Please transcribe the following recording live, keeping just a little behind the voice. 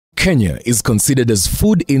Kenya is considered as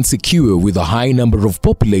food insecure with a high number of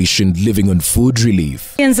population living on food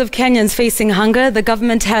relief. Millions of Kenyans facing hunger, the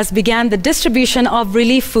government has begun the distribution of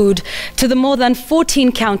relief food to the more than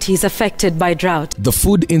 14 counties affected by drought. The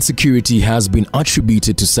food insecurity has been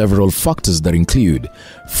attributed to several factors that include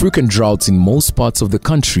frequent droughts in most parts of the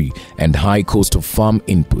country and high cost of farm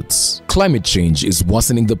inputs. Climate change is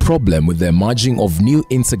worsening the problem with the emerging of new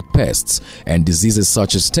insect pests and diseases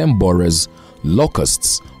such as stem borers,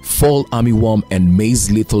 locusts, fall armyworm and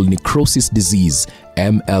maize lethal necrosis disease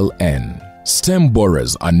 (MLN). Stem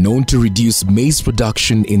borers are known to reduce maize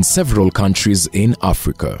production in several countries in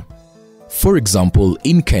Africa. For example,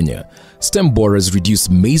 in Kenya, stem borers reduce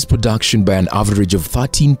maize production by an average of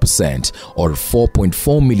 13% or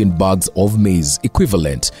 4.4 million bags of maize,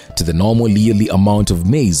 equivalent to the normal yearly amount of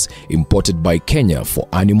maize imported by Kenya for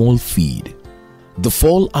animal feed. The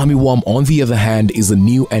fall armyworm, on the other hand, is a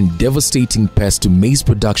new and devastating pest to maize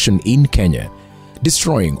production in Kenya,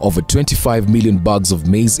 destroying over 25 million bags of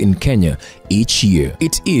maize in Kenya each year.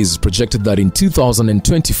 It is projected that in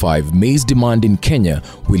 2025, maize demand in Kenya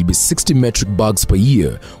will be 60 metric bags per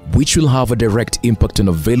year, which will have a direct impact on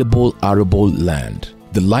available arable land.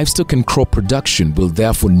 The livestock and crop production will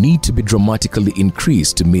therefore need to be dramatically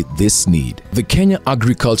increased to meet this need. The Kenya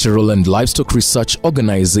Agricultural and Livestock Research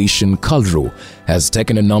Organization (KALRO) has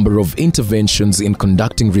taken a number of interventions in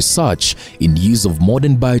conducting research in use of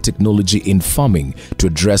modern biotechnology in farming to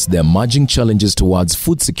address the emerging challenges towards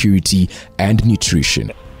food security and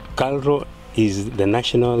nutrition. KALRO is the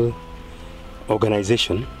national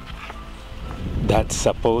organization that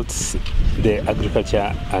supports the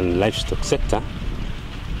agriculture and livestock sector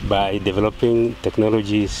by developing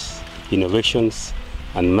technologies, innovations,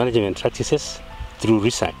 and management practices through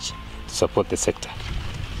research to support the sector.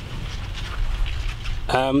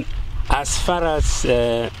 As far as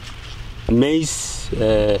maize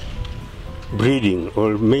breeding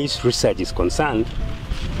or maize research is concerned,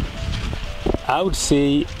 I would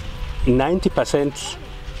say 90%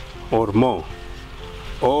 or more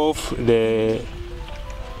of the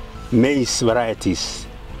maize varieties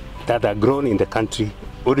that are grown in the country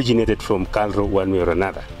originated from KALRO one way or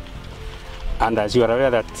another. And as you are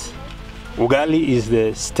aware that ugali is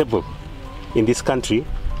the staple in this country,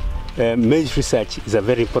 maize research is a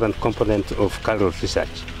very important component of KALRO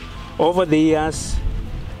research. Over the years,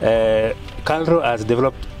 KALRO has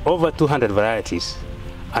developed over 200 varieties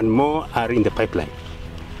and more are in the pipeline.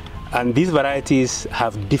 And these varieties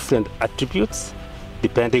have different attributes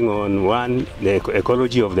depending on the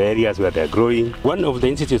ecology of the areas where they're growing. One of the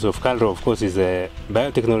institutes of KALRO, of course, is the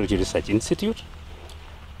Biotechnology Research Institute.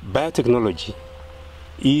 Biotechnology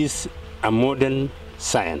is a modern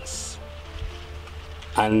science.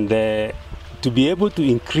 And to be able to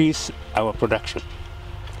increase our production,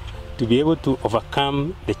 to be able to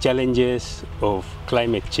overcome the challenges of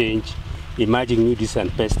climate change, emerging new diseases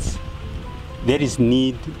and pests, there is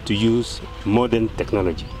need to use modern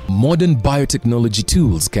technology. Modern biotechnology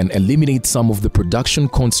tools can eliminate some of the production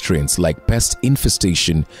constraints like pest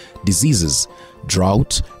infestation, diseases,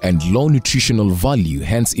 drought, and low nutritional value,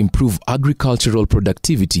 hence improve agricultural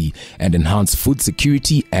productivity and enhance food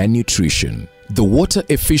security and nutrition. The Water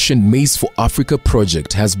Efficient Maize for Africa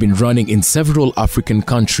project has been running in several African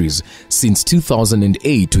countries since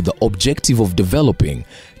 2008 with the objective of developing,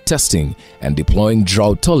 testing and deploying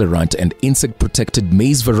drought-tolerant and insect-protected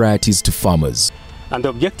maize varieties to farmers. And the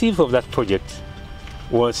objective of that project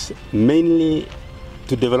was mainly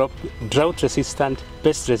to develop drought-resistant,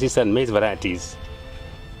 pest-resistant maize varieties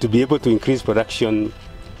to be able to increase production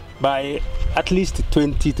by at least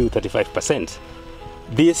 20 to 35%.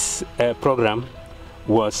 This program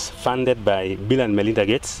was funded by Bill and Melinda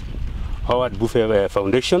Gates, Howard Buffett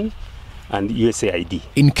Foundation, and USAID.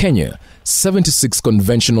 In Kenya, 76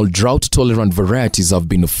 conventional drought-tolerant varieties have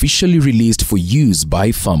been officially released for use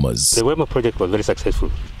by farmers. The WEMA project was very successful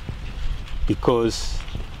because,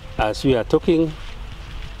 as we are talking,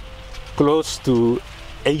 close to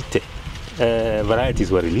 80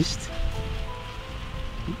 varieties were released.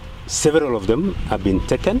 Several of them have been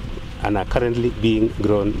taken and are currently being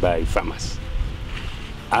grown by farmers.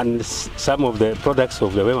 And some of the products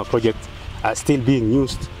of the WEMA project are still being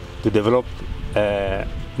used to develop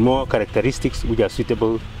more characteristics which are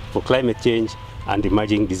suitable for climate change and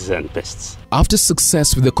emerging diseases and pests. After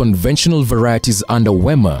success with the conventional varieties under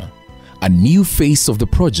WEMA, a new phase of the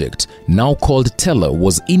project, now called TELA,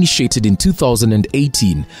 was initiated in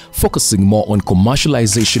 2018, focusing more on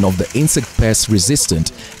commercialization of the insect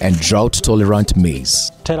pest-resistant and drought-tolerant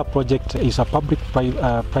maize. TELA project is a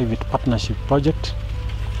public-private partnership project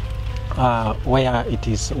where it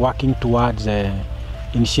is working towards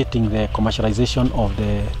initiating the commercialization of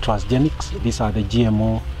the transgenics. These are the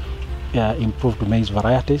GMO improved maize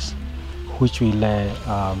varieties, which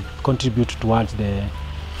will contribute towards the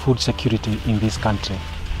food security in this country.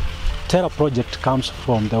 TELA project comes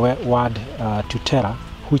from the word TUTELA,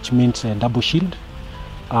 which means double shield.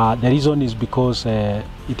 The reason is because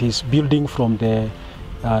it is building from the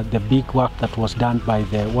big work that was done by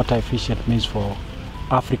the Water Efficient Maize for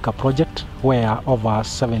Africa project, where over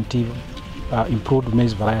 70 improved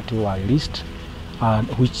maize varieties were released, and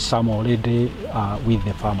which some already with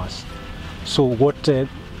the farmers. So what the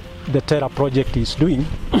TELA project is doing,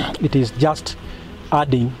 it is just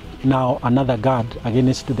adding now another guard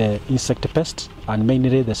against the insect pests, and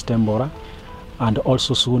mainly the stem borer, and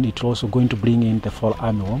also soon it's also going to bring in the fall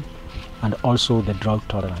armyworm and also the drought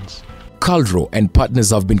tolerance. Calro and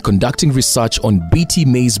partners have been conducting research on BT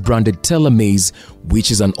Maize branded TELA Maize,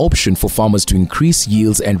 which is an option for farmers to increase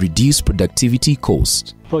yields and reduce productivity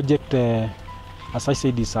cost. Project, as I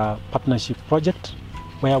said, is a partnership project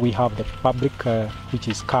where we have the public, which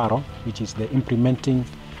is CARO, which is the implementing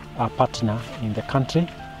partner in the country,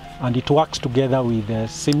 and it works together with the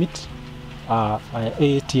CIMIT,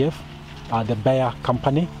 AATF, the Bayer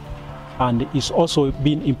company, and it's also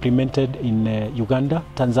been implemented in Uganda,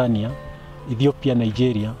 Tanzania, Ethiopia,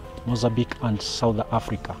 Nigeria, Mozambique, and South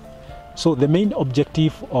Africa. So the main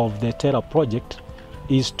objective of the TELA project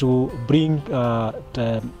is to bring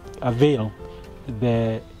avail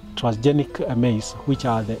the transgenic maize, which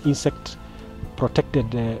are the insect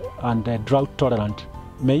protected and drought tolerant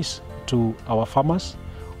maize, to our farmers,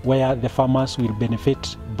 where the farmers will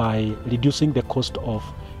benefit by reducing the cost of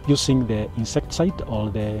using the insecticide or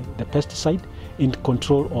the pesticide in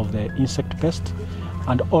control of the insect pest,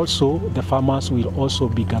 and also the farmers will also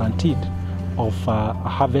be guaranteed of a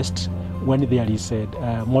harvest when there is a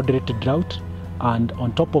moderate drought, and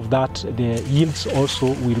on top of that the yields also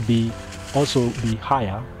will be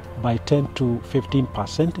higher by 10 to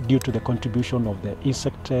 15% due to the contribution of the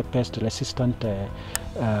insect pest resistant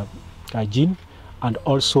gene, and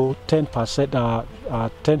also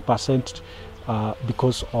 10%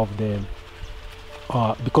 because of the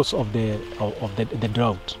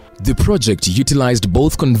drought. The project utilized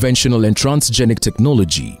both conventional and transgenic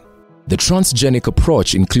technology. The transgenic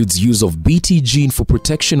approach includes use of BT gene for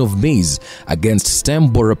protection of maize against stem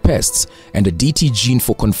borer pests and a DT gene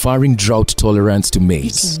for conferring drought tolerance to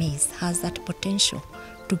maize. BT maize has that potential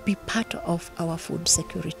to be part of our food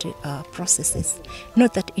security processes.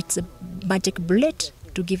 Not that it's a magic bullet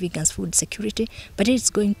to giving us food security, but it's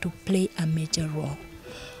going to play a major role.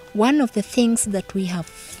 One of the things that we have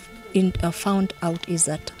found out is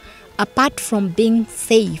that apart from being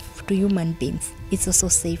safe to human beings, it's also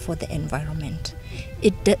safe for the environment.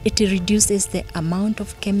 It reduces the amount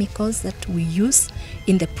of chemicals that we use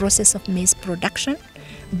in the process of maize production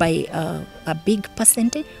by a big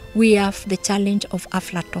percentage. We have the challenge of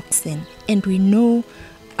aflatoxin, and we know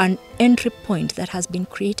an entry point that has been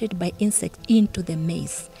created by insects into the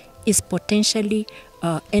maize is potentially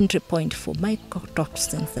entry point for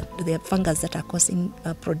mycotoxins, the fungus that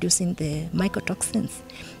are producing the mycotoxins,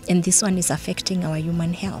 and this one is affecting our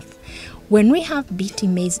human health. When we have BT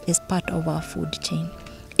maize as part of our food chain,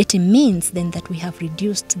 it means then that we have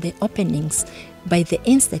reduced the openings by the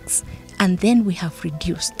insects, and then we have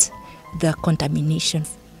reduced the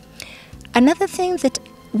contaminations. Another thing that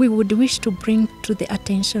we would wish to bring to the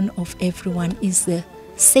attention of everyone is the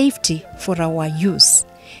safety for our use.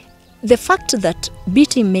 The fact that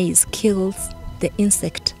BT maize kills the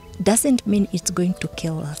insect doesn't mean it's going to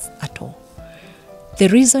kill us at all. The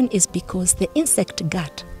reason is because the insect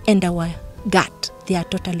gut and our gut, they are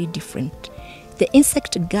totally different. The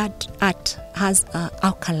insect gut has an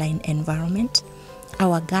alkaline environment.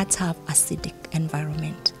 Our guts have acidic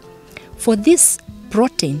environment. For this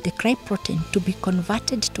protein, the cry protein, to be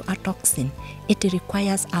converted to a toxin, it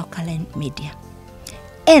requires alkaline media.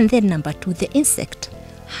 And then number two, the insect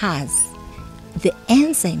has the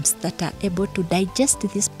enzymes that are able to digest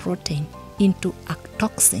this protein into a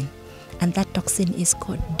toxin, and that toxin is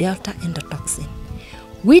called delta endotoxin.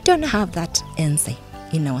 We don't have that enzyme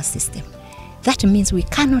in our system. That means we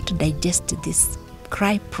cannot digest this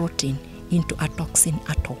cry protein into a toxin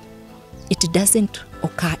at all. It doesn't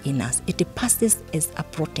occur in us. It passes as a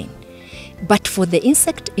protein. But for the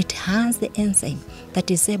insect, it has the enzyme that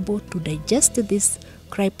is able to digest this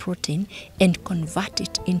cry protein and convert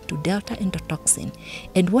it into delta endotoxin.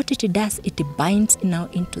 And what it does, it binds now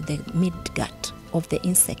into the midgut of the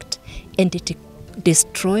insect, and it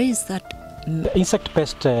destroys that. The insect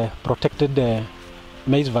pest protected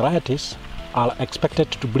maize varieties are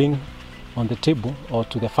expected to bring on the table or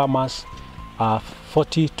to the farmers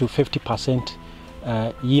 40 to 50%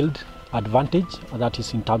 yield advantage, that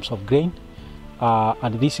is in terms of grain,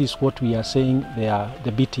 and this is what we are saying they are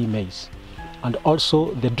the BT maize. And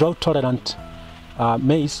also the drought-tolerant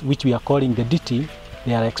maize, which we are calling the DT,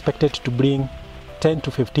 they are expected to bring 10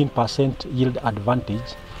 to 15% yield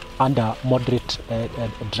advantage under moderate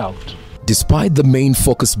drought. Despite the main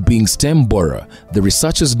focus being stem borer, the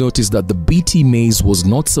researchers noticed that the BT maize was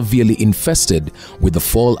not severely infested with the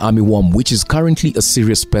fall armyworm, which is currently a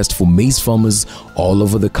serious pest for maize farmers all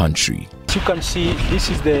over the country. As you can see, this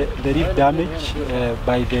is the leaf damage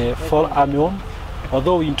by the fall armyworm,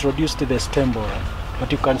 although we introduced the stem borer.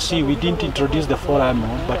 But you can see we didn't introduce the fall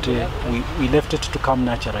armyworm, but we left it to come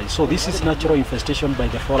naturally. So this is natural infestation by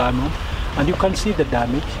the fall armyworm, and you can see the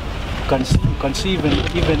damage. You can see even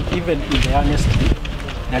in the honest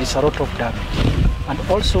there is a lot of damage. And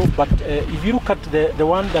also, but if you look at the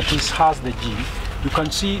one that has the gene, you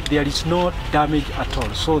can see there is no damage at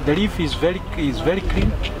all. So the leaf is very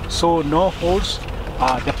clean, so no holes.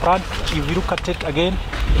 The plant, if you look at it again,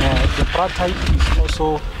 the plant height is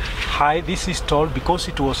also high. This is tall because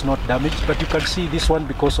it was not damaged, but you can see this one,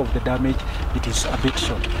 because of the damage, it is a bit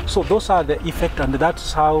short. So those are the effect, and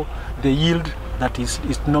that's how the yield that is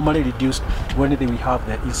normally reduced when we have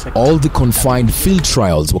the insect. All the confined field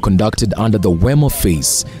trials were conducted under the WEMA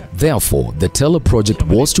phase. Therefore, the TELA project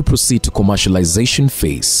was to proceed to commercialization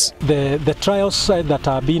phase. The trials that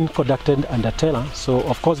are being conducted under TELA, so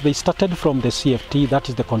of course they started from the CFT, that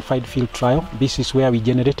is the confined field trial. This is where we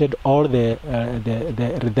generated all the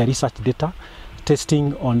research data,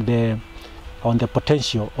 testing on the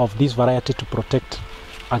potential of this variety to protect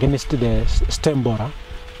against the stem borer,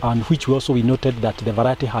 and which we noted that the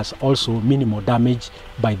variety has also minimal damage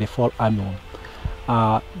by the fall armyworm.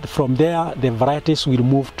 From there, the varieties will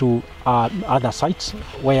move to other sites,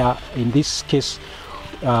 where in this case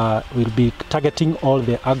we'll be targeting all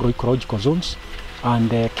the agroecological zones, and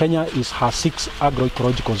Kenya has 6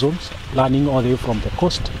 agroecological zones, running all the way from the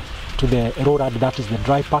coast to the rural, that is the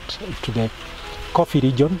dry part, to the coffee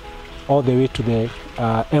region, all the way to the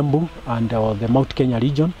Embu and the Mount Kenya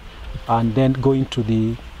region, and then going to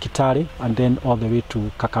the Kitale, and then all the way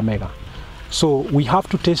to Kakamega. So we have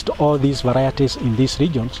to test all these varieties in these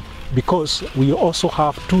regions, because we also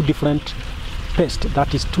have 2 different pests,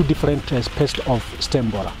 that is 2 different pests of stem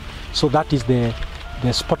borer. So that is the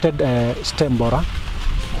spotted stem borer,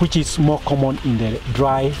 which is more common in the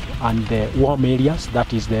dry and the warm areas,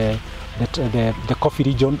 that is the coffee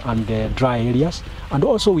region and the dry areas. And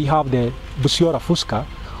also we have the Busiora fusca,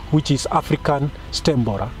 which is African stem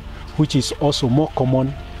borer, which is also more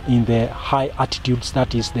common in the high altitudes,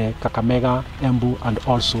 that is the Kakamega, Embu, and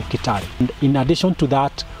also Kitale. And in addition to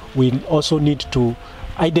that, we also need to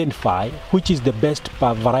identify which is the best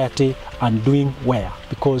variety and doing where,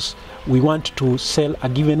 because we want to sell a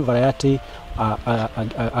given variety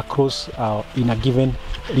across in a given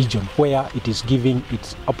region where it is giving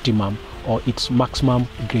its optimum or its maximum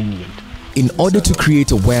grain yield. In order to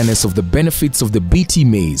create awareness of the benefits of the BT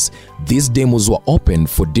maize, these demos were open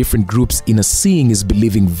for different groups in a Seeing is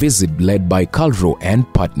Believing visit led by Calro and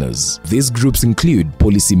partners. These groups include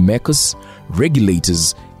policy makers,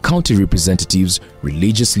 regulators, county representatives,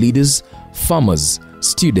 religious leaders, farmers,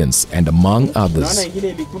 students, and among others.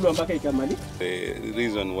 The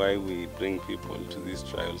reason why we bring people to these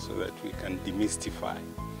trials so that we can demystify,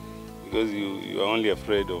 because you are only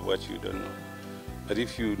afraid of what you don't know. But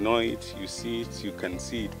if you know it, you see it, you can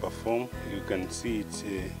see it perform, you can see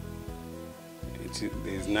it,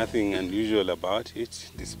 there's nothing unusual about it,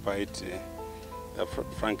 despite the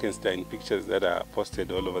Frankenstein pictures that are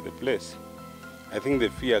posted all over the place. I think the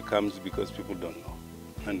fear comes because people don't know.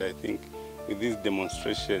 And I think with these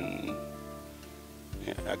demonstration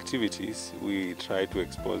activities, we try to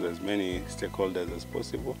expose as many stakeholders as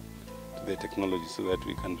possible to the technology so that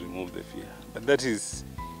we can remove the fear. But that is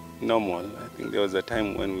normal. I think there was a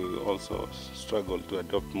time when we also struggled to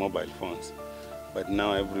adopt mobile phones, but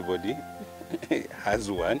now everybody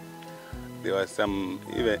has one. There were some,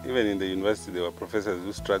 even in the university, there were professors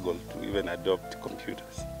who struggled to even adopt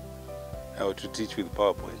computers or to teach with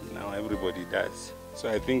PowerPoint. Now everybody does. So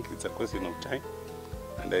I think it's a question of time,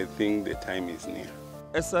 and I think the time is near.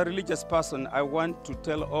 As a religious person, I want to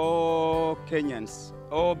tell all Kenyans,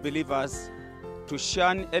 all believers, to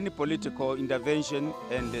shun any political intervention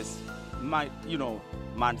and this,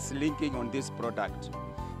 linking on this product.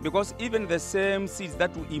 Because even the same seeds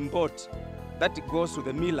that we import, that goes to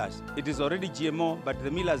the millers, it is already GMO, but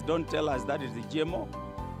the millers don't tell us that it is GMO.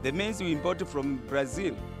 The maize we import from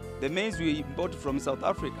Brazil, the maize we import from South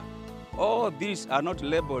Africa, all these are not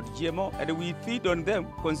labeled GMO, and we feed on them,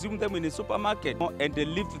 consume them in the supermarket, and they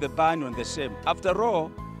live the ban on the shame. After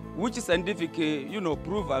all, which scientific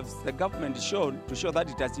proof has the government shown to show that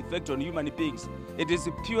it has effect on human beings? It is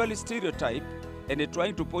a purely stereotype and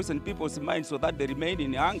trying to poison people's minds so that they remain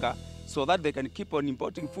in hunger, so that they can keep on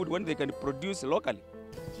importing food when they can produce locally.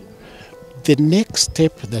 The next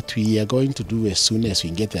step that we are going to do as soon as we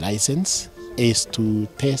get the license is to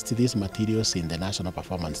test these materials in the national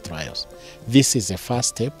performance trials. This is the first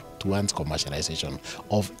step towards commercialization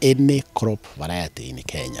of any crop variety in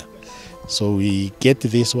Kenya. So we get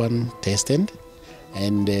this one tested,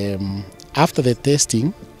 and after the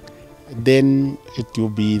testing, then it will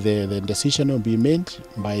be the decision will be made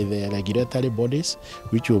by the regulatory bodies,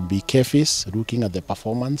 which will be KEFIS, looking at the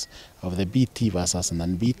performance of the BT versus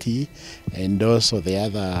non-BT, and also the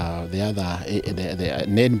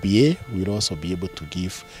NBA will also be able to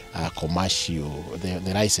give commercial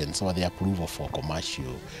the license or the approval for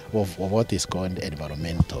commercial of what is called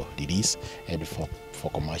environmental release and for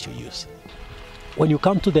commercial use. When you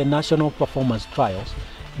come to the national performance trials,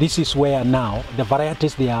 this is where now the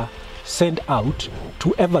varieties they are sent out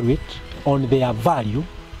to evaluate on their value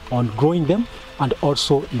on growing them and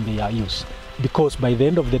also in their use, because by the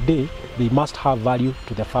end of the day they must have value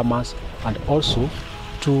to the farmers and also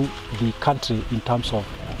to the country in terms of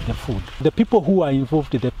the food. The people who are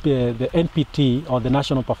involved in the NPT or the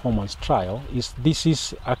National Performance Trial, this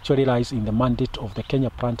is actually lies in the mandate of the Kenya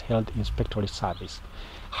Plant Health Inspectorate Service.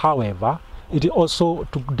 However, it also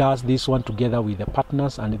does this one together with the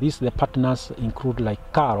partners, and the partners include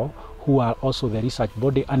like CARO, who are also the research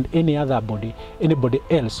body, and any other body, anybody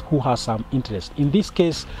else who has some interest. In this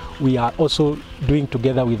case, we are also doing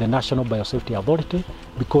together with the National Biosafety Authority,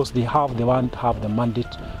 because they have the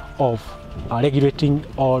mandate of regulating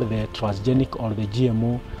all the transgenic or the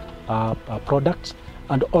GMO products,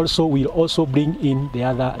 and also we'll also bring in the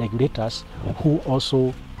other regulators who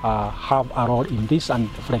also have a role in this. And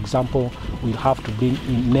for example, we'll have to bring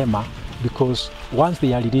in NEMA, because once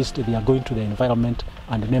they are released, they are going to the environment,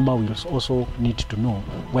 and NEMA will also need to know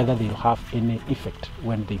whether they will have any effect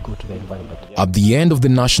when they go to the environment. At the end of the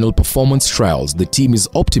national performance trials, the team is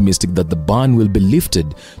optimistic that the ban will be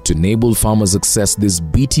lifted to enable farmers access these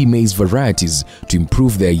BT maize varieties to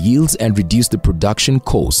improve their yields and reduce the production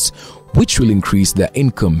costs, which will increase their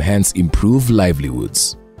income, hence improve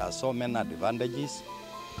livelihoods. There are so many advantages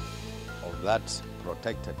of that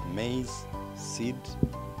protected maize seed,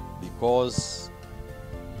 because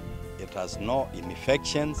it has no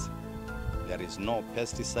infections, there is no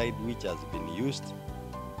pesticide which has been used,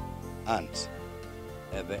 and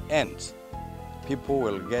at the end, people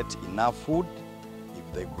will get enough food.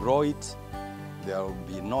 If they grow it, there will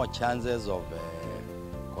be no chances of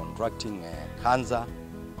contracting cancer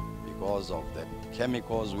because of the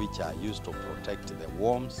chemicals which are used to protect the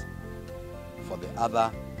worms for the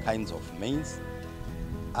other kinds of maize,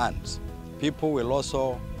 and people will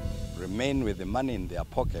also remain with the money in their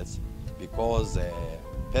pockets, because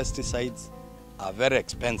pesticides are very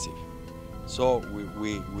expensive. So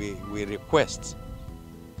we request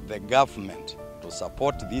the government to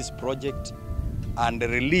support this project and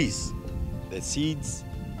release the seeds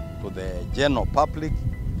to the general public,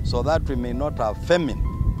 so that we may not have famine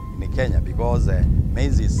in Kenya, because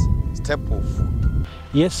maize is staple food.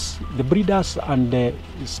 Yes, the breeders and the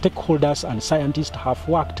stakeholders and scientists have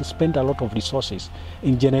worked to spend a lot of resources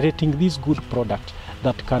in generating this good product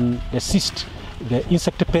that can resist the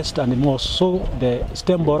insect pest and more so the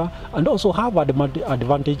stem borer, and also have an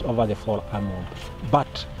advantage over the fall armyworm.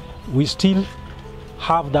 But we still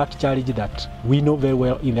have that challenge that we know very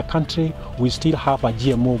well in the country. We still have a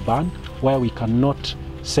GMO ban where we cannot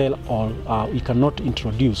sell or we cannot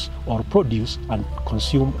introduce or produce and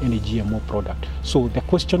consume any GMO product. So the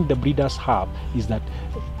question the breeders have is that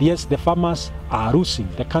yes, the farmers are losing,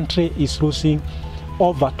 the country is losing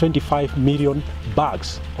over 25 million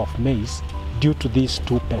bags of maize due to these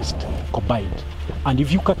two pests combined. And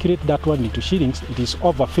if you calculate that one into shillings, it is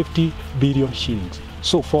over 50 billion shillings.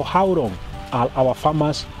 So for how long are our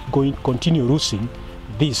farmers going to continue losing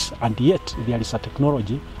this? And yet there is a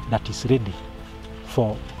technology that is ready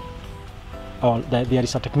for there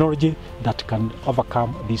is a technology that can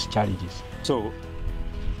overcome these challenges. So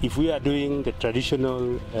if we are doing the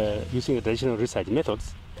traditional, using the traditional research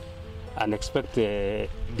methods and expect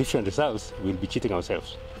different results, we'll be cheating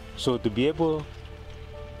ourselves. So to be able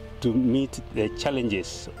to meet the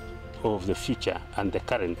challenges of the future and the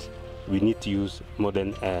current, we need to use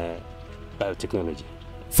modern biotechnology.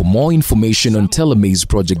 For more information on TELA Maize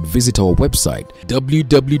Project, visit our website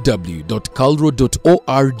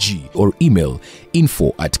www.calro.org or email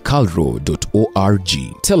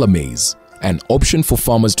info@calro.org. TELA Maize, an option for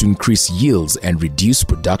farmers to increase yields and reduce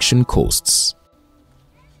production costs.